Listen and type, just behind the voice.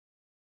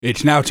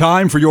It's now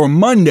time for your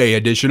Monday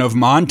edition of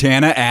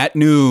Montana at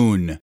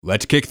Noon.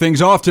 Let's kick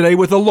things off today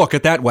with a look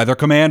at that Weather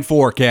Command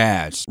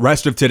forecast.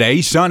 Rest of today,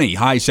 sunny,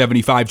 high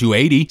 75 to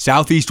 80,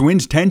 southeast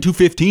winds 10 to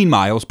 15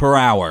 miles per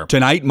hour.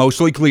 Tonight,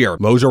 mostly clear,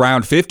 lows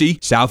around 50,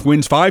 south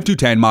winds 5 to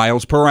 10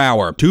 miles per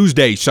hour.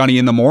 Tuesday, sunny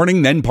in the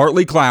morning, then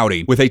partly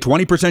cloudy, with a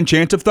 20%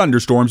 chance of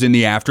thunderstorms in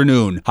the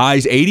afternoon.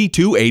 Highs 80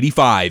 to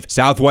 85,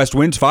 southwest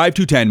winds 5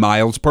 to 10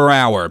 miles per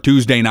hour.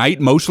 Tuesday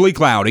night, mostly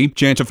cloudy,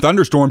 chance of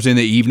thunderstorms in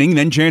the evening,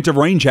 then chance of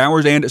rain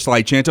showers and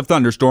slight chance of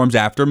thunderstorms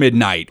after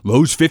midnight.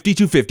 Lows 50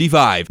 to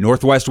 55.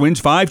 Northwest winds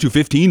 5 to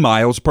 15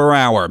 miles per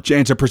hour.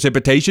 Chance of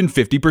precipitation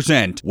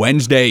 50%.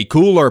 Wednesday,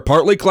 cooler,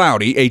 partly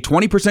cloudy, a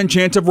 20%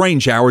 chance of rain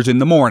showers in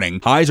the morning.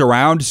 Highs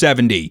around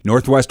 70.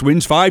 Northwest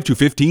winds 5 to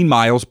 15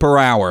 miles per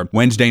hour.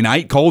 Wednesday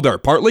night, colder,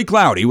 partly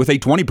cloudy with a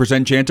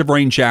 20% chance of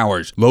rain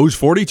showers. Lows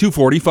 40 to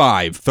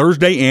 45.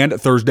 Thursday and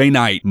Thursday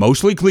night,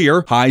 mostly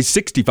clear, highs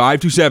 65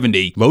 to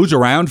 70. Lows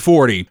around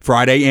 40.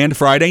 Friday and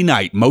Friday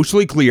night,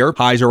 mostly clear,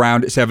 highs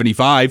around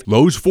 75,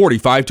 lows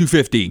 45 to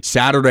 50.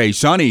 Saturday,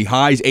 sunny,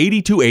 highs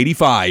 80 to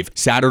 85.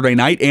 Saturday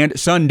night and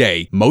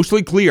Sunday,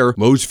 mostly clear,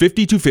 lows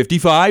 50 to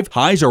 55,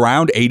 highs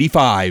around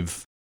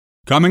 85.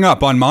 Coming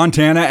up on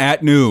Montana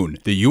at Noon,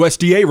 the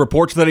USDA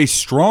reports that a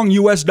strong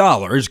U.S.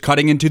 dollar is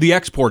cutting into the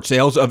export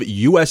sales of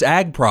U.S.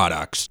 ag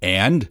products.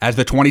 And as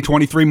the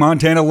 2023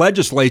 Montana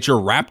legislature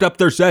wrapped up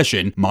their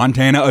session,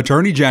 Montana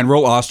Attorney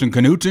General Austin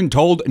Knudsen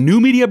told new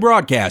media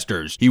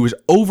broadcasters he was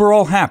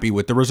overall happy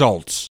with the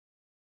results.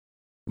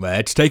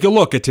 Let's take a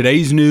look at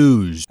today's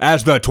news.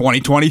 As the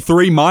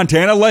 2023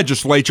 Montana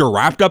legislature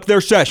wrapped up their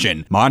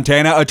session,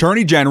 Montana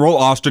Attorney General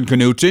Austin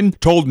Knudsen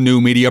told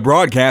new media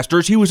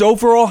broadcasters he was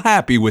overall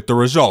happy with the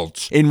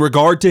results in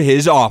regard to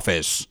his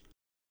office.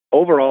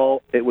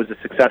 Overall, it was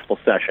a successful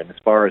session as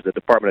far as the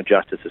Department of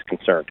Justice is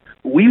concerned.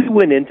 We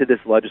went into this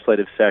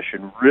legislative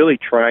session really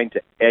trying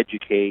to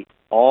educate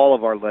all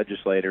of our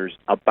legislators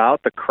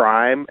about the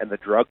crime and the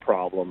drug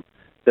problem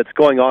that's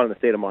going on in the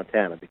state of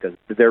Montana, because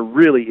there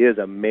really is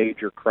a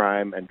major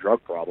crime and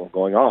drug problem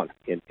going on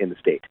in the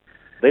state.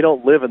 They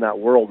don't live in that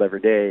world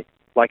every day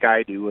like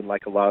I do and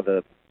like a lot of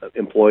the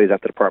employees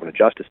at the Department of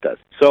Justice does.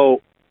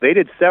 So they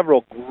did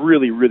several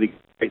really, really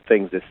great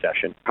things this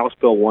session. House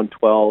Bill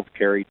 112,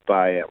 carried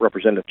by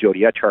Representative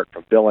Jody Etchart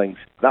from Billings.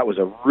 That was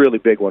a really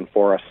big one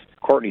for us.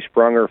 Courtney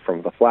Sprunger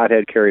from the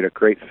Flathead carried a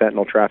great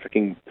fentanyl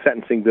trafficking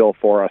sentencing bill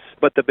for us.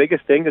 But the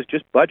biggest thing is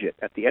just budget.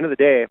 At the end of the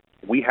day,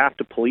 we have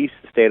to police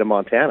the state of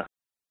Montana.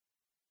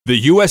 The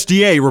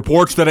USDA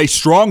reports that a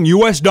strong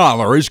U.S.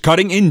 dollar is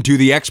cutting into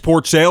the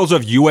export sales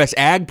of U.S.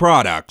 ag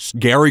products.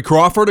 Gary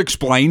Crawford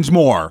explains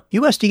more.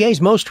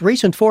 USDA's most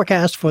recent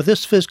forecast for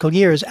this fiscal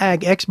year's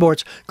ag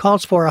exports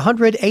calls for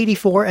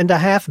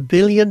 $184.5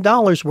 billion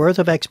worth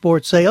of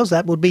export sales.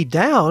 That would be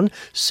down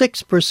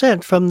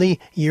 6% from the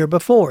year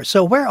before.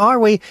 So where are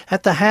we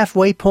at the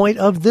halfway point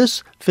of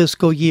this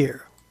fiscal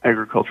year?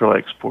 Agricultural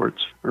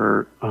exports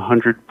are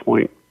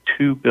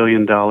 $100.2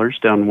 billion, down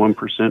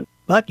 1%.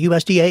 But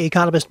USDA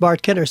economist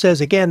Bart Kenner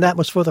says, again, that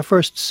was for the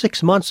first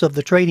 6 months of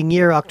the trading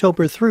year,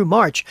 October through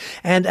March.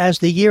 And as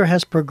the year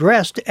has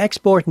progressed,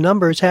 export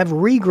numbers have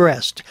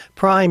regressed.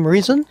 Prime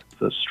reason?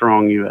 The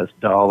strong U.S.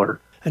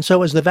 dollar. And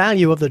so as the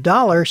value of the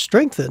dollar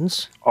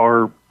strengthens,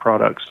 our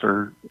products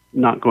are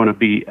not going to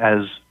be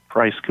as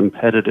price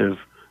competitive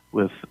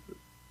with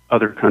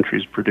other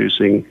countries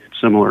producing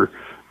similar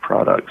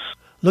products.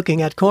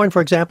 Looking at corn,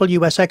 for example,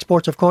 U.S.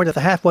 exports of corn at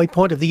the halfway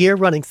point of the year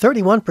running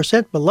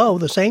 31% below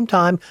the same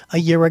time a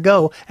year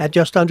ago at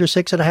just under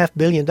 $6.5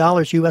 billion.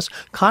 U.S.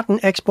 cotton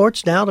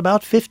exports down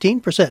about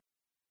 15%.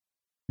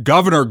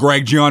 Governor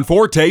Greg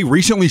Gianforte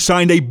recently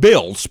signed a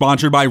bill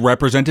sponsored by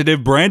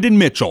Representative Brandon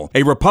Mitchell,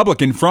 a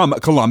Republican from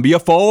Columbia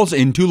Falls,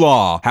 into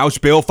law. House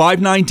Bill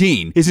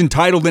 519 is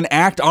entitled an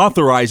act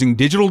authorizing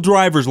digital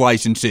driver's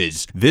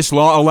licenses. This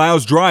law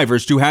allows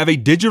drivers to have a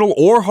digital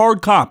or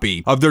hard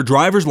copy of their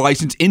driver's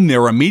license in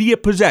their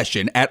immediate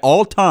possession at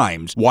all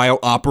times while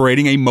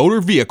operating a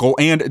motor vehicle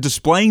and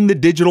displaying the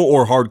digital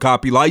or hard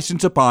copy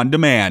license upon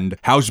demand.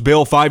 House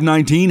Bill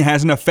 519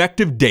 has an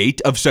effective date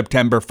of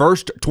September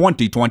 1st,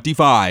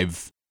 2025.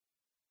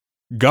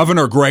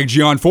 Governor Greg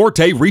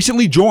Gianforte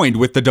recently joined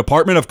with the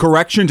Department of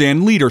Corrections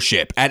and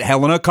Leadership at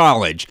Helena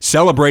College,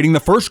 celebrating the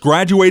first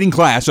graduating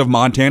class of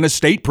Montana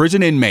State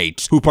Prison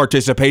inmates who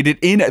participated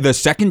in the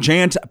Second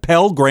Chance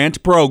Pell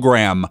Grant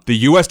program. The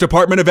U.S.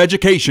 Department of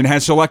Education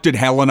has selected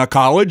Helena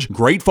College,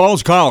 Great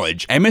Falls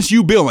College,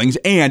 MSU Billings,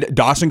 and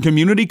Dawson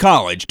Community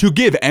College to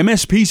give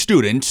MSP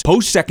students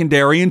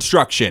post-secondary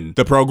instruction.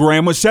 The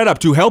program was set up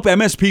to help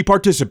MSP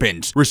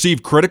participants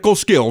receive critical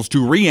skills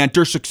to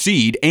re-enter,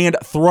 succeed, and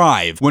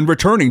thrive when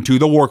returning to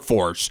the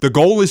workforce. The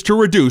goal is to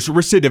reduce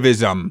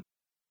recidivism.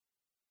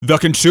 The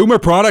Consumer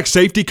Product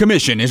Safety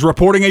Commission is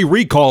reporting a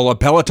recall of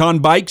Peloton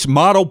bikes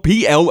model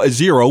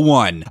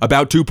PL01.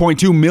 About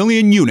 2.2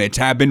 million units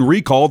have been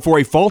recalled for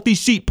a faulty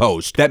seat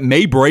post that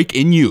may break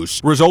in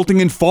use, resulting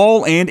in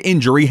fall and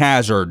injury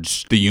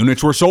hazards. The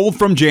units were sold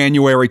from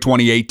January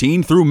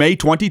 2018 through May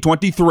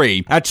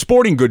 2023 at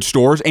sporting goods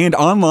stores and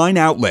online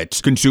outlets.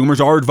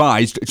 Consumers are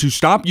advised to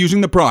stop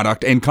using the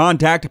product and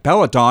contact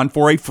Peloton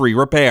for a free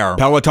repair.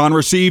 Peloton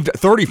received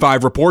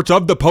 35 reports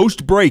of the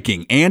post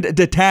breaking and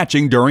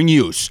detaching during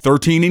use.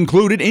 13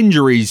 included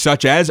injuries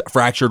such as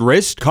fractured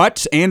wrist,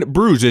 cuts, and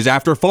bruises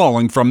after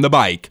falling from the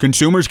bike.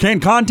 Consumers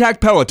can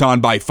contact Peloton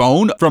by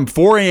phone from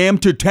 4 a.m.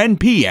 to 10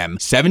 p.m.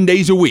 7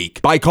 days a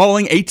week by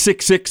calling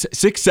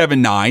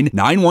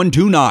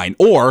 866-679-9129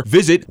 or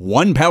visit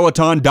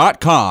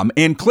onepeloton.com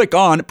and click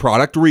on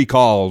Product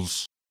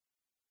Recalls.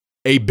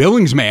 A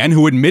Billings man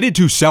who admitted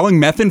to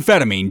selling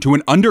methamphetamine to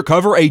an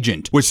undercover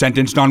agent was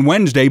sentenced on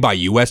Wednesday by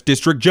U.S.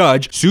 District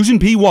Judge Susan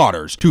P.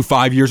 Waters to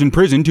 5 years in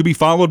prison to be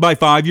followed by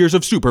 5 years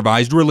of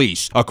supervised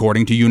release,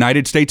 according to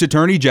United States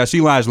Attorney Jesse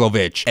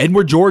Laslovich.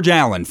 Edward George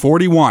Allen,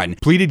 41,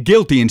 pleaded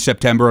guilty in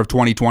September of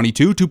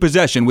 2022 to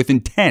possession with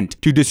intent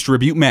to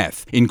distribute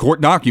meth. In court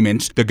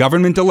documents, the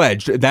government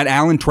alleged that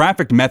Allen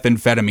trafficked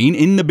methamphetamine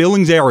in the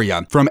Billings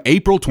area from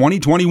April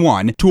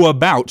 2021 to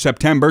about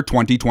September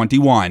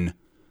 2021.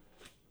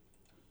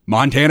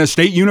 Montana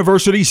State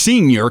University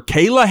senior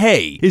Kayla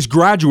Hay is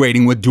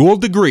graduating with dual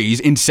degrees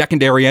in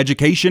secondary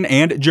education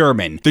and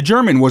German. The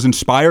German was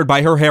inspired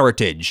by her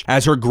heritage,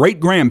 as her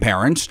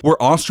great-grandparents were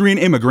Austrian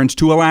immigrants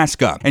to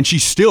Alaska, and she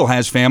still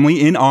has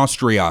family in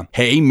Austria.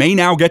 Hay may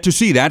now get to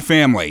see that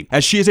family,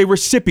 as she is a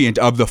recipient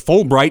of the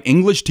Fulbright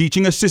English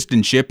Teaching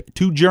Assistantship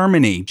to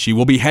Germany. She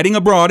will be heading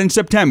abroad in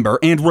September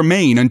and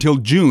remain until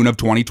June of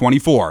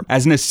 2024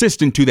 as an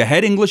assistant to the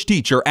head English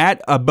teacher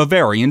at a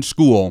Bavarian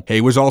school.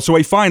 Hay was also a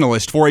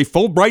finalist for a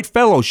Fulbright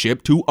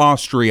Fellowship to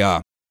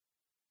Austria.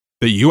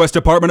 The U.S.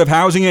 Department of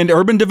Housing and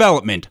Urban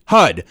Development,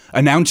 HUD,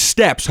 announced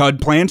steps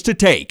HUD plans to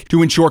take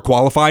to ensure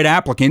qualified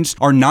applicants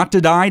are not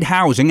denied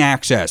housing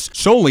access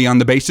solely on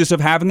the basis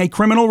of having a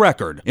criminal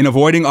record. In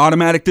avoiding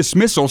automatic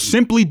dismissal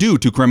simply due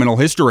to criminal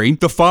history,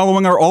 the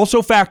following are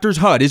also factors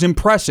HUD is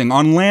impressing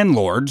on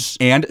landlords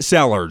and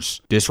sellers: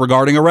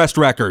 disregarding arrest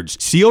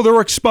records, sealed or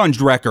expunged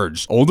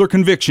records, older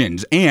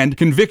convictions, and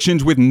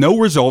convictions with no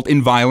result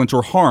in violence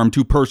or harm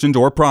to persons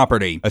or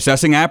property,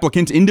 assessing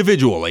applicants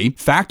individually,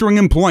 factoring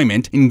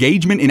employment, engagement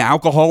in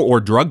alcohol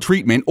or drug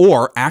treatment,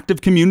 or active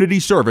community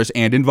service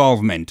and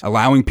involvement,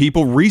 allowing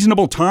people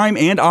reasonable time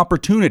and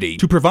opportunity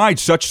to provide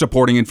such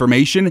supporting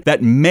information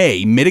that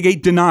may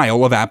mitigate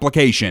denial of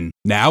application.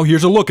 Now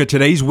here's a look at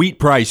today's wheat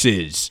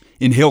prices.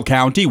 In Hill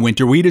County,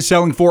 winter wheat is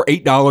selling for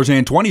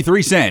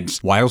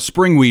 $8.23, while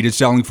spring wheat is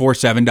selling for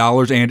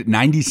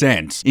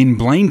 $7.90. In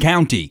Blaine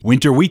County,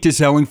 winter wheat is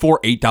selling for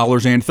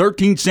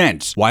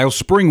 $8.13, while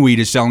spring wheat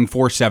is selling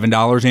for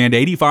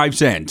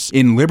 $7.85.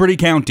 In Liberty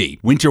County,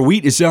 winter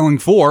wheat is selling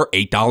for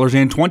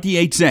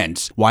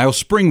 $8.28, while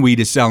spring wheat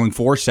is selling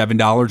for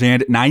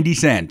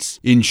 $7.90.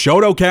 In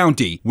Choteau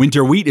County,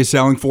 winter wheat is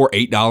selling for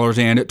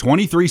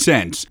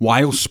 $8.23,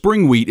 while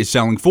spring wheat is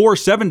selling for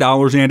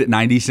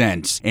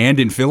 $7.90. And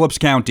in Phillips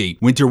County,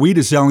 winter wheat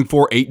is selling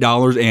for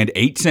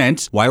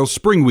 $8.08, while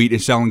spring wheat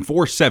is selling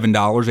for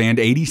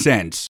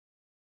 $7.80.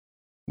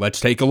 Let's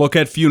take a look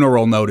at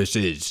funeral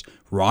notices.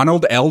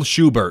 Ronald L.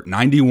 Schubert,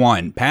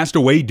 91, passed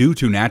away due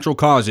to natural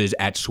causes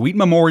at Sweet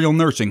Memorial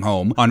Nursing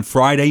Home on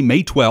Friday,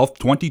 May 12,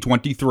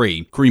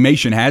 2023.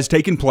 Cremation has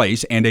taken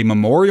place and a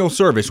memorial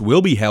service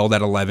will be held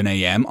at 11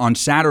 a.m. on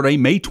Saturday,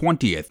 May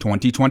 20th,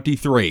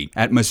 2023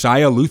 at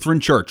Messiah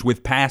Lutheran Church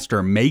with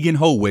Pastor Megan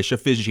Howish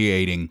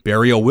officiating.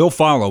 Burial will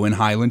follow in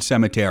Highland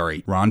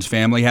Cemetery. Ron's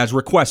family has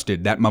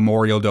requested that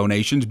memorial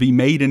donations be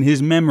made in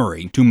his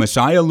memory to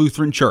Messiah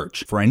Lutheran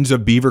Church, Friends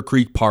of Beaver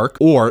Creek Park,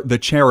 or the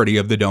charity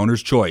of the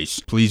donor's choice.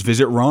 Please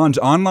visit Ron's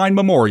online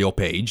memorial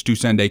page to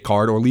send a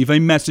card or leave a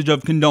message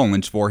of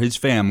condolence for his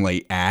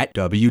family at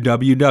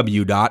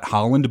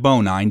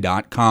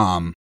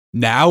www.hollandbonine.com.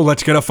 Now,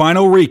 let's get a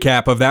final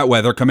recap of that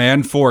Weather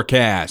Command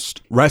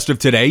forecast. Rest of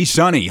today,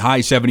 sunny,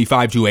 high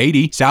 75 to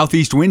 80,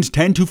 southeast winds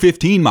 10 to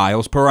 15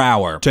 miles per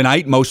hour.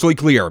 Tonight, mostly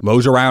clear,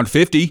 lows around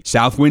 50,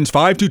 south winds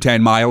 5 to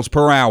 10 miles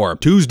per hour.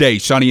 Tuesday,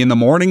 sunny in the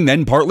morning,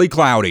 then partly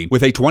cloudy,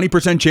 with a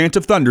 20% chance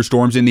of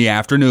thunderstorms in the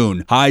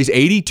afternoon. Highs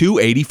 80 to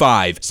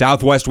 85,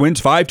 southwest winds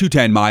 5 to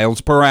 10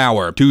 miles per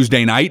hour.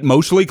 Tuesday night,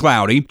 mostly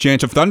cloudy,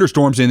 chance of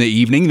thunderstorms in the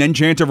evening, then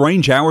chance of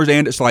rain showers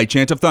and slight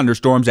chance of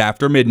thunderstorms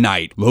after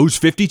midnight. Lows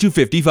 50 to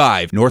 55.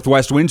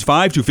 Northwest winds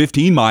 5 to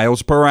 15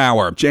 miles per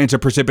hour. Chance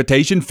of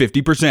precipitation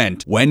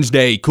 50%.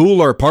 Wednesday,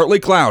 cooler, partly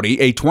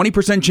cloudy, a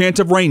 20% chance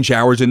of rain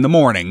showers in the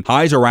morning.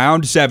 Highs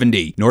around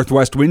 70.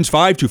 Northwest winds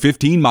 5 to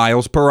 15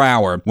 miles per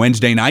hour.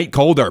 Wednesday night,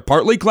 colder,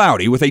 partly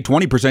cloudy with a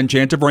 20%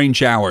 chance of rain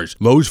showers.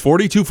 Lows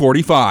 40 to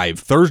 45.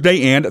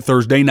 Thursday and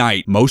Thursday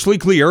night, mostly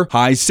clear.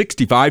 Highs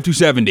 65 to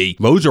 70.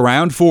 Lows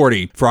around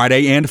 40.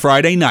 Friday and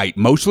Friday night,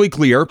 mostly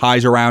clear.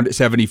 Highs around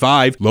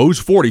 75. Lows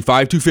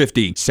 45 to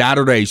 50.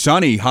 Saturday,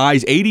 sunny.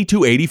 Highs 80 80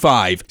 to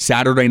 85.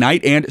 Saturday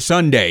night and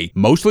Sunday,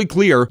 mostly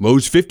clear,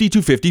 lows 50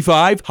 to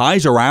 55,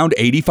 highs around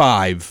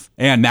 85.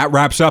 And that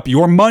wraps up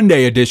your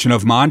Monday edition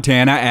of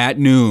Montana at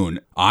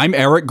Noon. I'm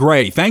Eric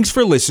Gray. Thanks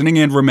for listening,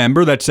 and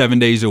remember that 7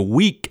 days a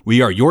week,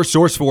 we are your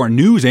source for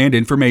news and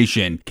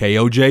information.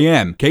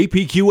 KOJM,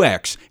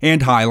 KPQX,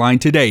 and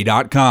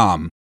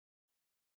HighlineToday.com.